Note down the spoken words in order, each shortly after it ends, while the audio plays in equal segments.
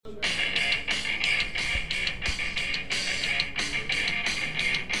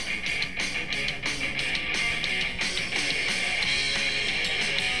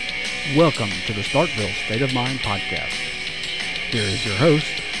Welcome to the Starkville State of Mind podcast. Here is your host,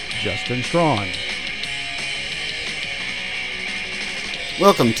 Justin Strawn.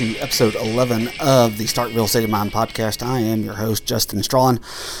 Welcome to episode 11 of the Starkville State of Mind podcast. I am your host, Justin Strawn.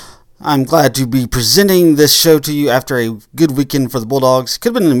 I'm glad to be presenting this show to you after a good weekend for the Bulldogs.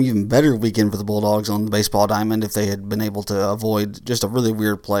 Could have been an even better weekend for the Bulldogs on the baseball diamond if they had been able to avoid just a really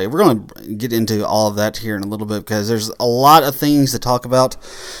weird play. We're going to get into all of that here in a little bit because there's a lot of things to talk about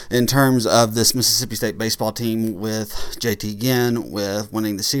in terms of this Mississippi State baseball team with JT Ginn, with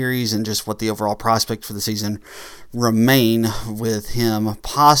winning the series, and just what the overall prospect for the season remain with him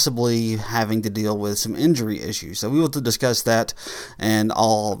possibly having to deal with some injury issues. So we will discuss that and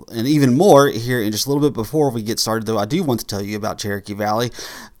even more here in just a little bit. Before we get started, though, I do want to tell you about Cherokee Valley.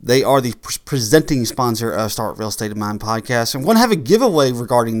 They are the presenting sponsor of Starkville State of Mind podcast. I'm going to have a giveaway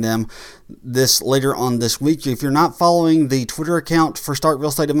regarding them this later on this week. If you're not following the Twitter account for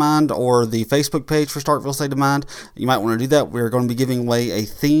Starkville State of Mind or the Facebook page for Starkville State of Mind, you might want to do that. We're going to be giving away a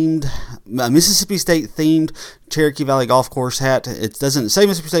Mississippi State themed Cherokee Valley golf course hat. It doesn't say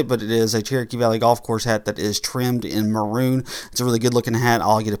Mississippi State, but it is a Cherokee Valley golf course hat that is trimmed in maroon. It's a really good looking hat.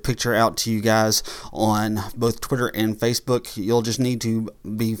 I'll get a picture out to you guys on both Twitter and Facebook. You'll just need to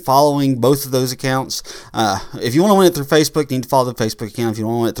be following both of those accounts. If you want to win it through Facebook, you need to follow the Facebook account. If you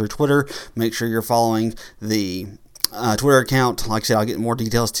want to win it through Twitter, make sure you're following the Twitter account. Like I said, I'll get more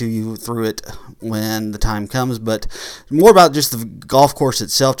details to you through it when the time comes, but more about just the golf course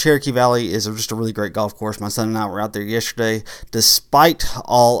itself. Cherokee Valley is just a really great golf course. My son and I were out there yesterday, despite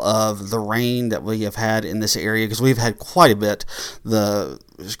all of the rain that we have had in this area, because we've had quite a bit. The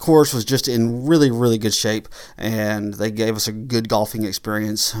course was just in really, really good shape, and they gave us a good golfing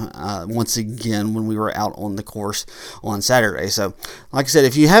experience once again when we were out on the course on Saturday. So, like I said,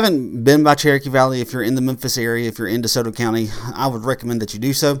 if you haven't been by Cherokee Valley, if you're in the Memphis area, if you're in DeSoto County, I would recommend that you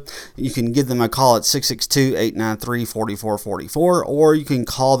do so. You can give them a call at 662-893-4444, or you can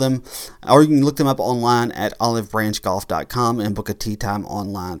call them, or you can look them up online at olivebranchgolf.com and book a tee time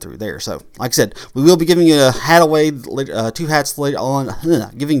online through there. So, like I said, we will be giving you a hat away, two hats later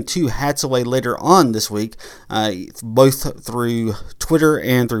on. Giving two hats away later on this week, both through Twitter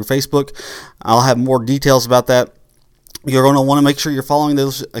and through Facebook. I'll have more details about that. You're going to want to make sure you're following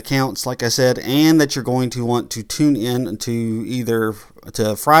those accounts, like I said, and that you're going to want to tune in to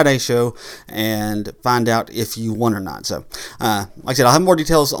Friday's show and find out if you won or not. So, like I said, I'll have more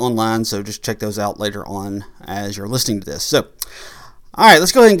details online, so just check those out later on as you're listening to this. So, all right,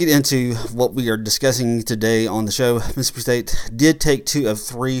 let's go ahead and get into what we are discussing today on the show. Mississippi State did take 2 of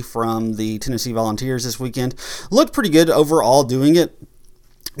 3 from the Tennessee Volunteers this weekend. Looked pretty good overall doing it.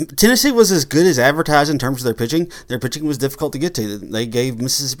 Tennessee was as good as advertised in terms of their pitching. Their pitching was difficult to get to. They gave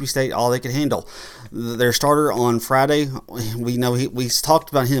Mississippi State all they could handle. Their starter on Friday, we know we talked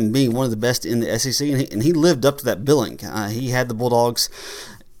about him being one of the best in the SEC, and he lived up to that billing. He had the Bulldogs.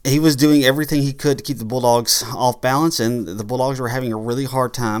 He was doing everything he could to keep the Bulldogs off balance, and the Bulldogs were having a really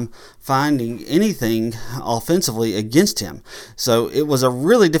hard time finding anything offensively against him. So it was a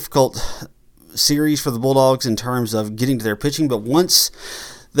really difficult series for the Bulldogs in terms of getting to their pitching, but once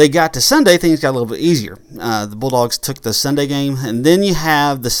they got to Sunday, things got a little bit easier. The Bulldogs took the Sunday game, and then you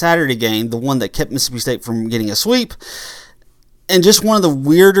have the Saturday game, the one that kept Mississippi State from getting a sweep, and just one of the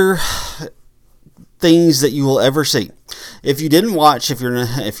weirder things that you will ever see. If you didn't watch, if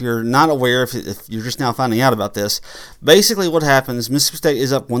you're not aware, if you're just now finding out about this, basically what happens, Mississippi State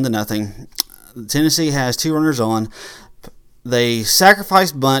is up 1-0. Tennessee has 2 runners on. They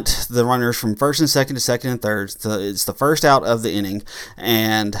sacrifice bunt the runners from first and second to second and third. So it's the first out of the inning,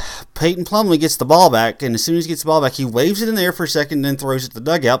 and Peyton Plumlee gets the ball back, and as soon as he gets the ball back, he waves it in the air for a second and then throws it to the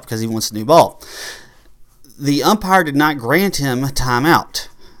dugout because he wants a new ball. The umpire did not grant him timeout.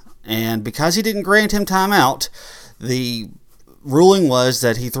 And because he didn't grant him timeout, the ruling was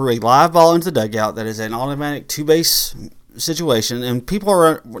that he threw a live ball into the dugout. That is an automatic 2-base situation. And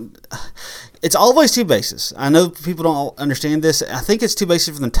it's always 2 bases. I know people don't understand this. I think it's 2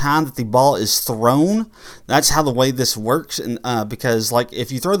 bases from the time that the ball is thrown. That's how the way this works. And because, like,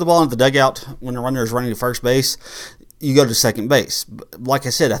 if you throw the ball into the dugout when the runner is running to first base, you go to second base. Like I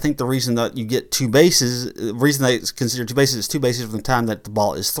said, I think the reason that you get 2 bases, the reason they consider 2 bases is 2 bases from the time that the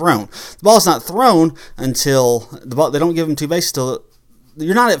ball is thrown. The ball is not thrown until they don't give them 2 bases till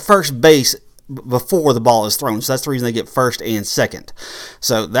you're not at first base before the ball is thrown. So that's the reason they get first and second.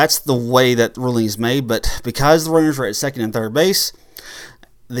 So that's the way that ruling is made. But because the runners were at second and third base,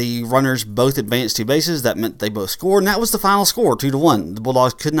 the runners both advanced 2 bases. That meant they both scored, and that was the final score, 2-1. The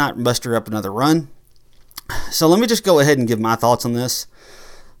Bulldogs could not muster up another run. So let me just go ahead and give my thoughts on this.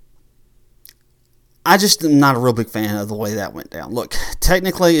 I just am not a real big fan of the way that went down. Look,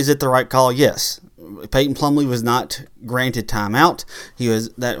 technically, is it the right call? Yes. Peyton Plumlee was not granted timeout.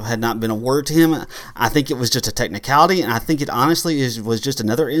 That had not been awarded to him. I think it was just a technicality, and I think it honestly was just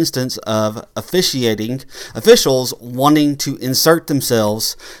another instance of officials wanting to insert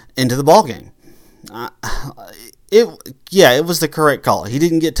themselves into the ballgame. It was the correct call. He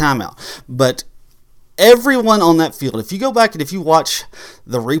didn't get timeout, but everyone on that field, if you go back and if you watch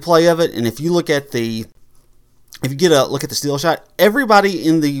the replay of it, and if you get a look at the steal shot, everybody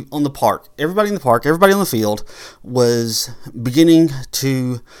in the park, everybody on the field was beginning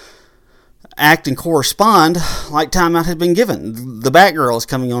to act and correspond like timeout had been given. The Batgirls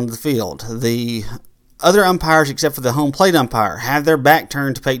coming onto the field, the other umpires except for the home plate umpire have their back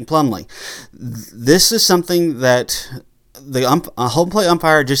turned to Peyton Plumlee. This is something that the home plate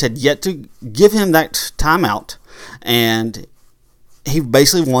umpire just had yet to give him that timeout, and he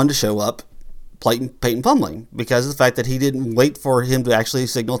basically wanted to show up Peyton Plumlee because of the fact that he didn't wait for him to actually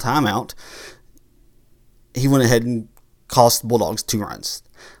signal timeout. He went ahead and cost the Bulldogs 2 runs.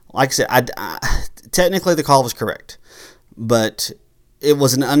 Like I said, technically the call was correct, but it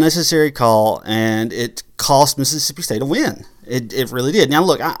was an unnecessary call, and it cost Mississippi State a win. It really did. Now,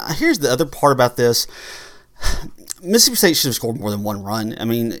 look, here's the other part about this. Mississippi State should have scored more than 1 run. I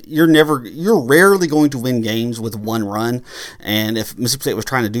mean, you're rarely going to win games with 1 run, and if Mississippi State was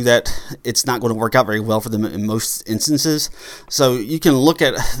trying to do that, it's not going to work out very well for them in most instances. So you can look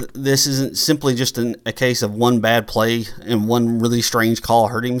at this isn't simply just a case of 1 bad play and 1 really strange call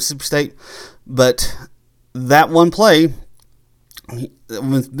hurting Mississippi State, but that 1 play,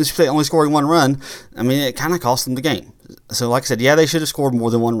 with Mississippi State only scoring 1 run, I mean, it kind of cost them the game. So, like I said, yeah, they should have scored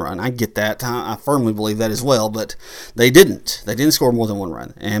more than 1 run. I get that. I firmly believe that as well, but they didn't. They didn't score more than 1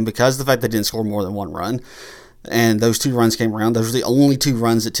 run. And because of the fact they didn't score more than 1 run, and those 2 runs came around, those were the only 2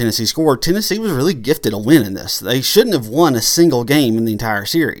 runs that Tennessee scored. Tennessee was really gifted a win in this. They shouldn't have won a single game in the entire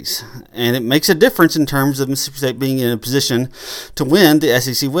series. And it makes a difference in terms of Mississippi State being in a position to win the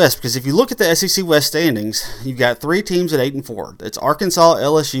SEC West. Because if you look at the SEC West standings, you've got 3 teams at 8-4. It's Arkansas,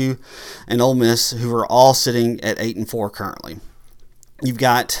 LSU, and Ole Miss, who are all sitting at 8-4 currently. You've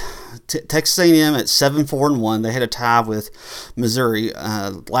got Texas A&M at 7-4-1. They had a tie with Missouri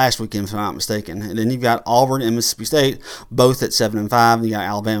last weekend, if I'm not mistaken. And then you've got Auburn and Mississippi State, both at 7-5. And you got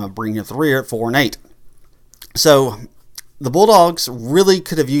Alabama bringing up the rear at 4-8. So the Bulldogs really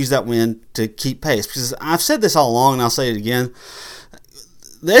could have used that win to keep pace. Because I've said this all along, and I'll say it again.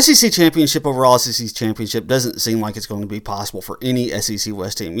 The SEC Championship, overall SEC Championship, doesn't seem like it's going to be possible for any SEC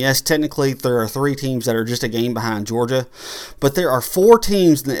West team. Yes, technically there are 3 teams that are just a game behind Georgia, but there are 4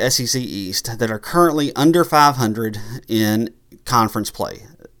 teams in the SEC East that are currently under 500 in conference play.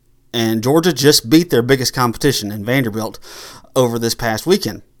 And Georgia just beat their biggest competition in Vanderbilt over this past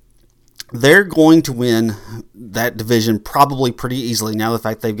weekend. They're going to win that division probably pretty easily now the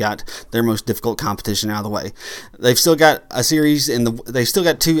fact they've got their most difficult competition out of the way. They've still got a series they've still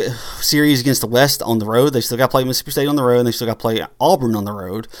got 2 series against the West on the road. They still got to play Mississippi State on the road, and they still got to play Auburn on the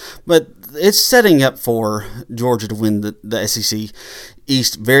road. But it's setting up for Georgia to win the SEC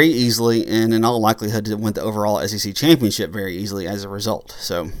East very easily, and in all likelihood to win the overall SEC championship very easily as a result.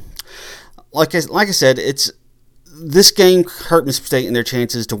 So, like I said, this game hurt Mississippi State in their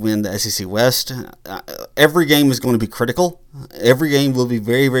chances to win the SEC West. Every game is going to be critical. Every game will be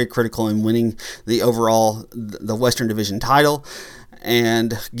very, very critical in winning the Western Division title.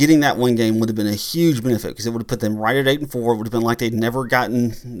 And getting that 1 game would have been a huge benefit because it would have put them right at 8-4. It would have been like they'd never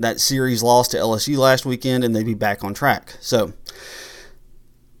gotten that series loss to LSU last weekend, and they'd be back on track. So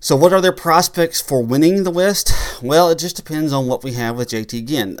what are their prospects for winning the West? Well, it just depends on what we have with JT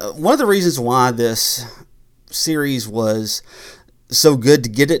Ginn. One of the reasons why this series was so good to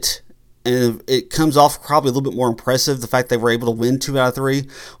get it, and it comes off probably a little bit more impressive, the fact they were able to win 2 out of 3,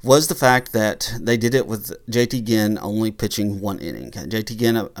 was the fact that they did it with JT Ginn only pitching 1 inning. JT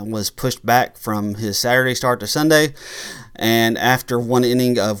Ginn was pushed back from his Saturday start to Sunday, and after 1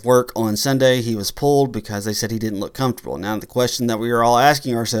 inning of work on Sunday, he was pulled because they said he didn't look comfortable. Now, the question that we are all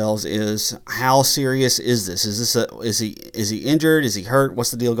asking ourselves is, how serious is this? Is he injured? Is he hurt?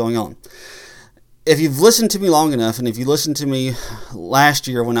 What's the deal going on? If you've listened to me long enough, and if you listened to me last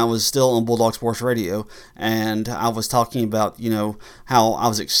year when I was still on Bulldog Sports Radio, and I was talking about, how I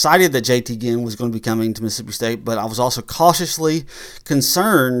was excited that JT Ginn was going to be coming to Mississippi State, but I was also cautiously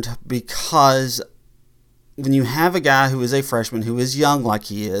concerned because when you have a guy who is a freshman, who is young like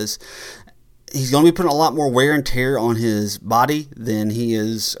he is, he's going to be putting a lot more wear and tear on his body than he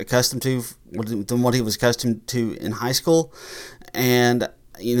is accustomed to, than what he was accustomed to in high school. And,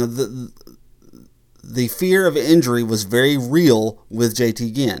 the fear of injury was very real with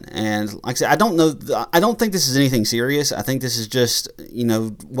JT Ginn. And like I said, I don't think this is anything serious. I think this is just,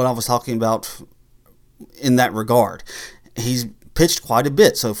 what I was talking about in that regard. He's pitched quite a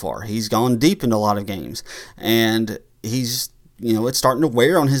bit so far. He's gone deep into a lot of games. And he's, it's starting to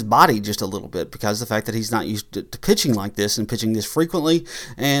wear on his body just a little bit because of the fact that he's not used to pitching like this and pitching this frequently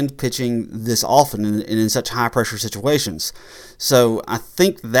and pitching this often and in such high-pressure situations. So I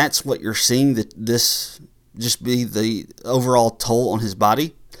think that's what you're seeing, that this just be the overall toll on his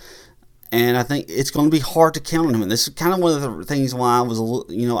body. And I think it's going to be hard to count on him. And this is kind of one of the things why I was,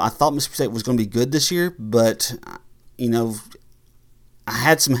 I thought Mississippi State was going to be good this year, but, I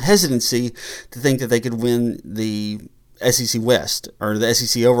had some hesitancy to think that they could win the SEC West or the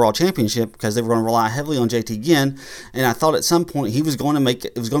SEC overall championship because they were going to rely heavily on JT Ginn, and I thought at some point it was going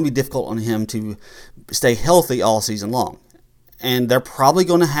to be difficult on him to stay healthy all season long, and they're probably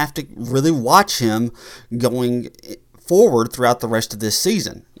going to have to really watch him going forward throughout the rest of this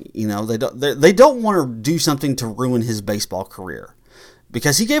season. They don't want to do something to ruin his baseball career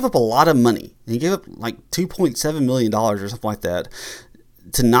because he gave up a lot of money. He gave up like $2.7 million or something like that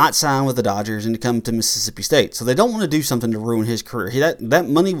to not sign with the Dodgers and to come to Mississippi State. So they don't want to do something to ruin his career. That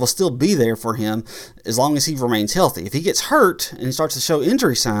money will still be there for him as long as he remains healthy. If he gets hurt and he starts to show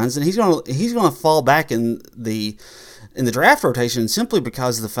injury signs, then he's going to fall back in the draft rotation simply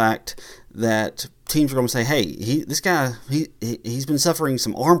because of the fact that teams are going to say, hey, this guy, he's been suffering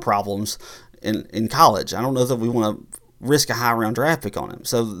some arm problems in college. I don't know that we want to risk a high round draft pick on him.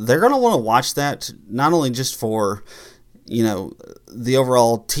 So they're going to want to watch that not only just for the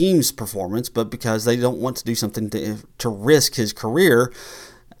overall team's performance, but because they don't want to do something to risk his career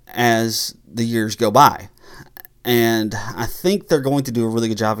as the years go by. And I think they're going to do a really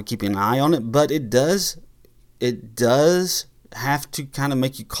good job of keeping an eye on it, but it does have to kind of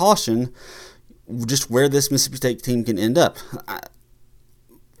make you caution just where this Mississippi State team can end up.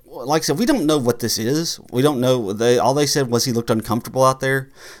 Like I said, we don't know what this is. We don't know. All they said was he looked uncomfortable out there.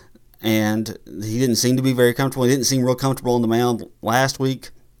 And he didn't seem to be very comfortable. He didn't seem real comfortable on the mound last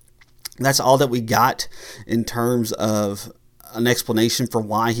week. That's all that we got in terms of an explanation for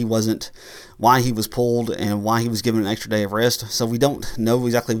why he was pulled and why he was given an extra day of rest. So we don't know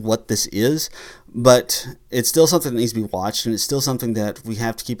exactly what this is, but it's still something that needs to be watched, and it's still something that we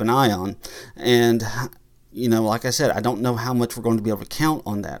have to keep an eye on. And like I said, I don't know how much we're going to be able to count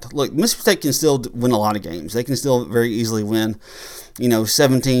on that. Look, Mississippi State can still win a lot of games. They can still very easily win,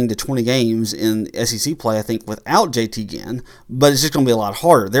 17 to 20 games in SEC play, I think, without JT Ginn, but it's just going to be a lot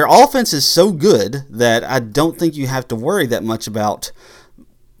harder. Their offense is so good that I don't think you have to worry that much about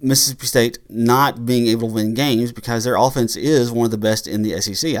Mississippi State not being able to win games because their offense is one of the best in the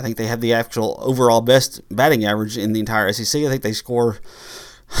SEC. I think they have the actual overall best batting average in the entire SEC. I think they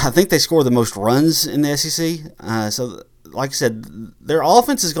score the most runs in the SEC. So, like I said, their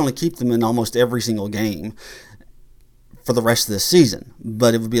offense is going to keep them in almost every single game for the rest of this season.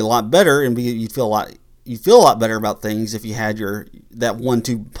 But it would be a lot better, and you'd feel a lot better about things if you had that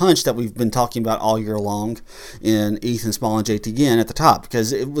 1-2 punch that we've been talking about all year long in Ethan Small and JT Ginn at the top,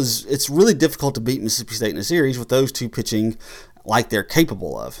 because it's really difficult to beat Mississippi State in a series with those two pitching like they're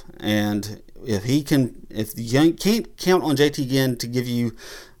capable of. And if you can't count on JT Ginn to give you,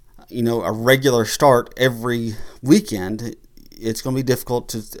 a regular start every weekend, it's going to be difficult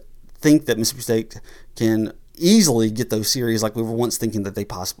to think that Mississippi State can easily get those series like we were once thinking that they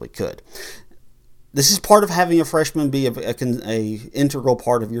possibly could. This is part of having a freshman be a integral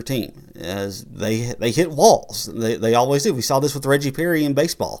part of your team, as they hit walls. They always do. We saw this with Reggie Perry in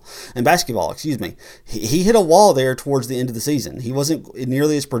basketball. He hit a wall there towards the end of the season. He wasn't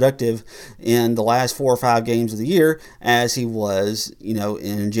nearly as productive in the last 4 or 5 games of the year as he was,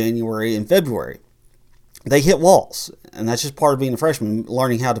 in January and February. They hit walls, and that's just part of being a freshman,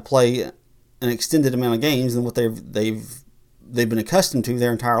 learning how to play an extended amount of games than what they've been accustomed to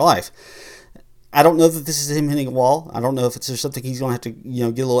their entire life. I don't know that this is him hitting a wall. I don't know if it's just something he's going to have to,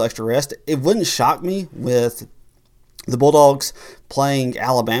 get a little extra rest. It wouldn't shock me with the Bulldogs playing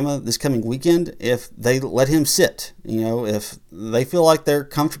Alabama this coming weekend if they let him sit. If they feel like they're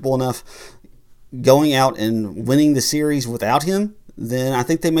comfortable enough going out and winning the series without him, then I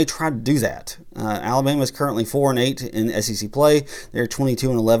think they may try to do that. Alabama is currently 4-8 in SEC play. They're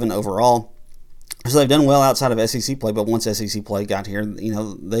 22-11 overall. So they've done well outside of SEC play, but once SEC play got here,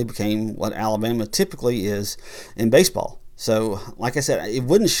 they became what Alabama typically is in baseball. So, like I said, it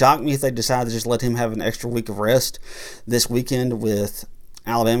wouldn't shock me if they decided to just let him have an extra week of rest this weekend with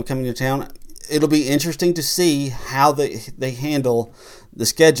Alabama coming to town. It'll be interesting to see how they handle the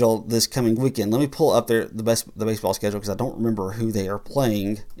schedule this coming weekend. Let me pull up the baseball schedule because I don't remember who they are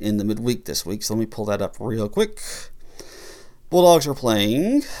playing in the midweek this week. So let me pull that up real quick. Bulldogs are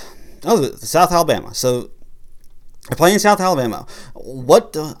playing the South Alabama. So they're playing South Alabama.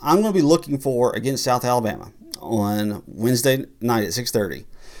 What I'm going to be looking for against South Alabama on Wednesday night at 6:30.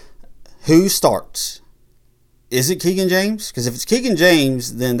 Who starts? Is it Keegan James? Because if it's Keegan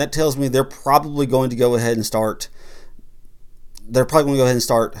James, then that tells me they're probably going to go ahead and start. They're probably going to go ahead and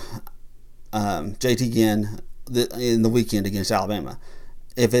start JT Ginn in the weekend against Alabama.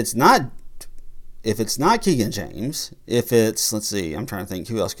 If it's not Keegan James, if it's, let's see, I'm trying to think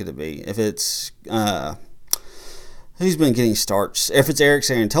who else could it be. If it's who's been getting starts? If it's Eric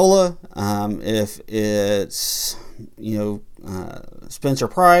Santola, if it's Spencer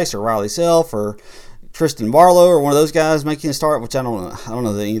Price or Riley Self or Tristan Barlow or one of those guys making a start, which I don't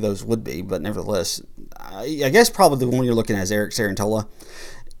know that any of those would be, but nevertheless, I guess probably the one you're looking at is Eric Santola.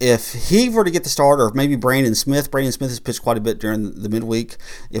 If he were to get the start, or maybe Brandon Smith has pitched quite a bit during the midweek.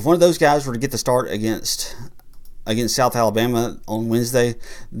 If one of those guys were to get the start against South Alabama on Wednesday,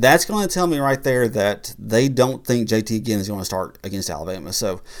 that's going to tell me right there that they don't think JT Ginn is going to start against Alabama.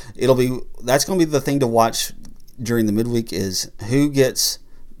 So that's going to be the thing to watch during the midweek is who gets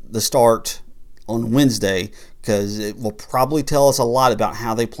the start on Wednesday, because it will probably tell us a lot about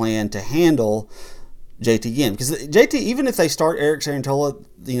how they plan to handle JT Ginn. Because JT, even if they start Eric Santola,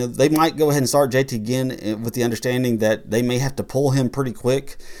 they might go ahead and start JT Ginn with the understanding that they may have to pull him pretty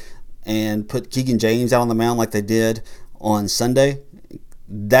quick and put Keegan James out on the mound like they did on Sunday.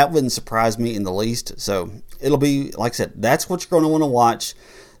 That wouldn't surprise me in the least. So it'll be, like I said, that's what you're going to want to watch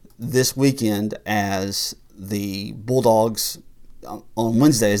this weekend as the Bulldogs on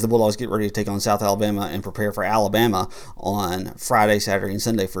Wednesday, as the Bulldogs get ready to take on South Alabama and prepare for Alabama on Friday, Saturday, and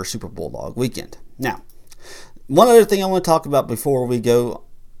Sunday for Super Bulldog weekend. Now, one other thing I want to talk about before we go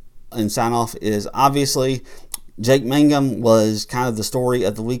and sign off is obviously Jake Mangum was kind of the story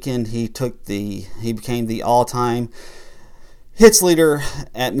of the weekend. He became the all-time hits leader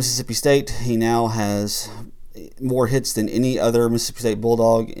at Mississippi State. He now has more hits than any other Mississippi State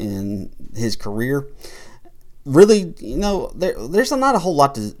Bulldog in his career. Really, there's not a whole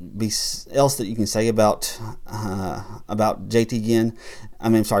lot else that you can say about JT Ginn.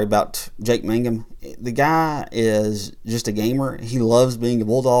 About Jake Mangum. The guy is just a gamer. He loves being a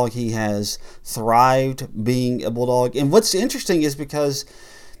Bulldog. He has thrived being a Bulldog. And what's interesting is because,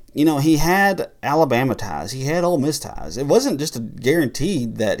 he had Alabama ties. He had Ole Miss ties. It wasn't just a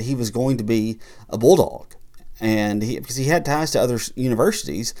guaranteed that he was going to be a Bulldog. And because he had ties to other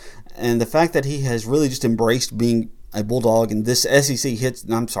universities. And the fact that he has really just embraced being a Bulldog and this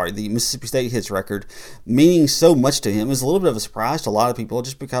the Mississippi State hits record meaning so much to him is a little bit of a surprise to a lot of people,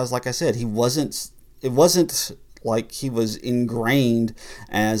 just because, like I said, it wasn't like he was ingrained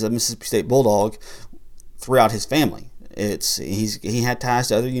as a Mississippi State Bulldog throughout his family. He had ties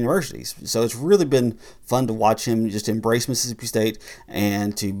to other universities. So it's really been fun to watch him just embrace Mississippi State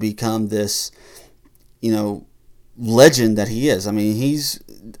and to become this, legend that he is.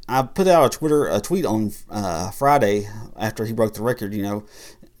 I put out a tweet on Friday after he broke the record.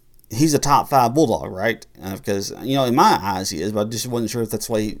 He's a top 5 Bulldog, right? Because in my eyes he is, but I just wasn't sure if that's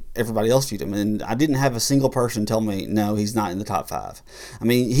the way everybody else viewed him. And I didn't have a single person tell me no, he's not in the top 5.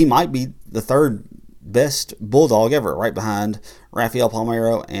 He might be the third best Bulldog ever, right behind Rafael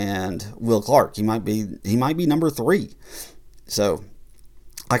Palmeiro and Will Clark. He might be number 3. So,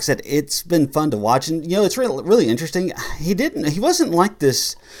 like I said, it's been fun to watch, and it's really interesting. He wasn't like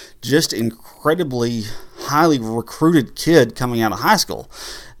this just incredibly highly recruited kid coming out of high school.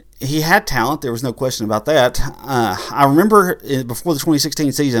 He had talent. There was no question about that. I remember before the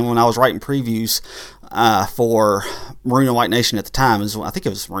 2016 season when I was writing previews for Maroon and White Nation at the time. I think it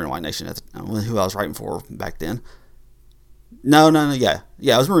was Maroon and White Nation who I was writing for back then. No, yeah,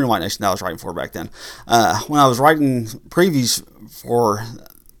 it was Maroon and White Nation that I was writing for back then. When I was writing previews for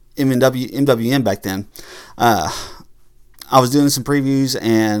MWN back then, I was doing some previews,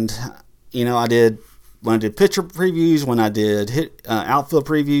 and when I did pitcher previews, when I did outfield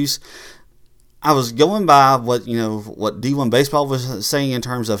previews, I was going by what D1 Baseball was saying in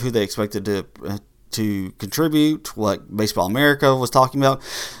terms of who they expected to contribute, what Baseball America was talking about.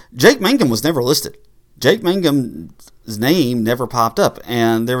 Jake Mangum was never listed. Jake Mangum's name never popped up,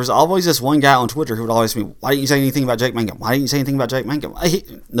 and there was always this one guy on Twitter who would always be, "Why didn't you say anything about Jake Mangum? Why didn't you say anything about Jake Mangum?"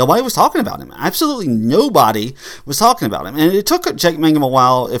 Nobody was talking about him. Absolutely nobody was talking about him, and it took Jake Mangum a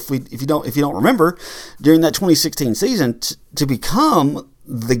while. If you don't remember, during that 2016 season, to become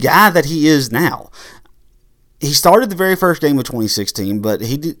the guy that he is now. He started the very first game of 2016, but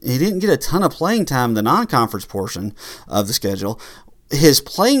he didn't get a ton of playing time in the non-conference portion of the schedule. his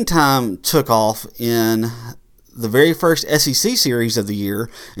playing time took off in the very first SEC series of the year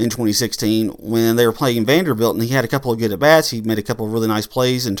in 2016 when they were playing Vanderbilt, and he had a couple of good at-bats. He made a couple of really nice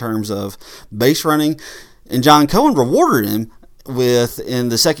plays in terms of base running, and John Cohen rewarded him in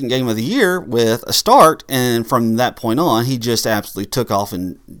the second game of the year with a start, and from that point on, he just absolutely took off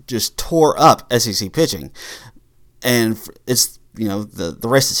and just tore up SEC pitching. And it's, the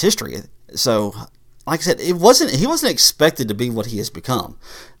rest is history. So, like I said, he wasn't expected to be what he has become.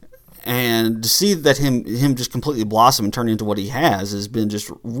 And to see that him just completely blossom and turn into what he has been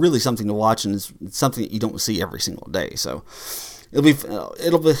just really something to watch, and it's something that you don't see every single day. So it'll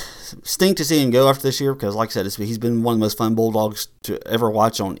be stink to see him go after this year, because, like I said, he's been one of the most fun Bulldogs to ever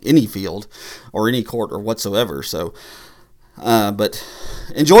watch on any field or any court or whatsoever. So, but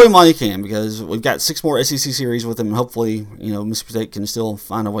enjoy him while you can, because we've got 6 more SEC series with him, and hopefully, Mississippi State can still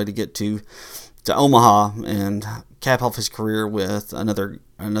find a way to get to Omaha and cap off his career with another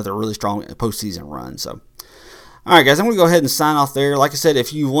really strong postseason run. So, all right, guys, I'm going to go ahead and sign off there. Like I said,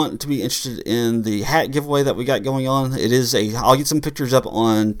 if you want to be interested in the hat giveaway that we got going on, I'll get some pictures up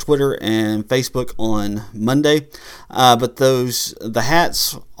on Twitter and Facebook on Monday. But the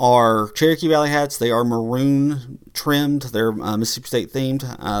hats are Cherokee Valley hats. They are maroon trimmed. They're Mississippi State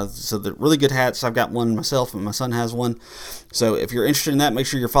themed. So they're really good hats. I've got one myself, and my son has one. So if you're interested in that, make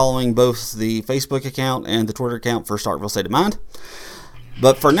sure you're following both the Facebook account and the Twitter account for Starkville State of Mind.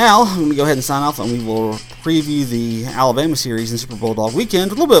 But for now, I'm going to go ahead and sign off, and we will preview the Alabama series in Super Bulldog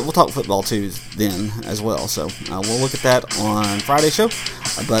weekend. A little bit, we'll talk football too then as well. So we'll look at that on Friday's show.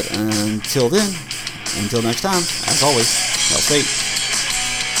 But until next time, as always, Hail State.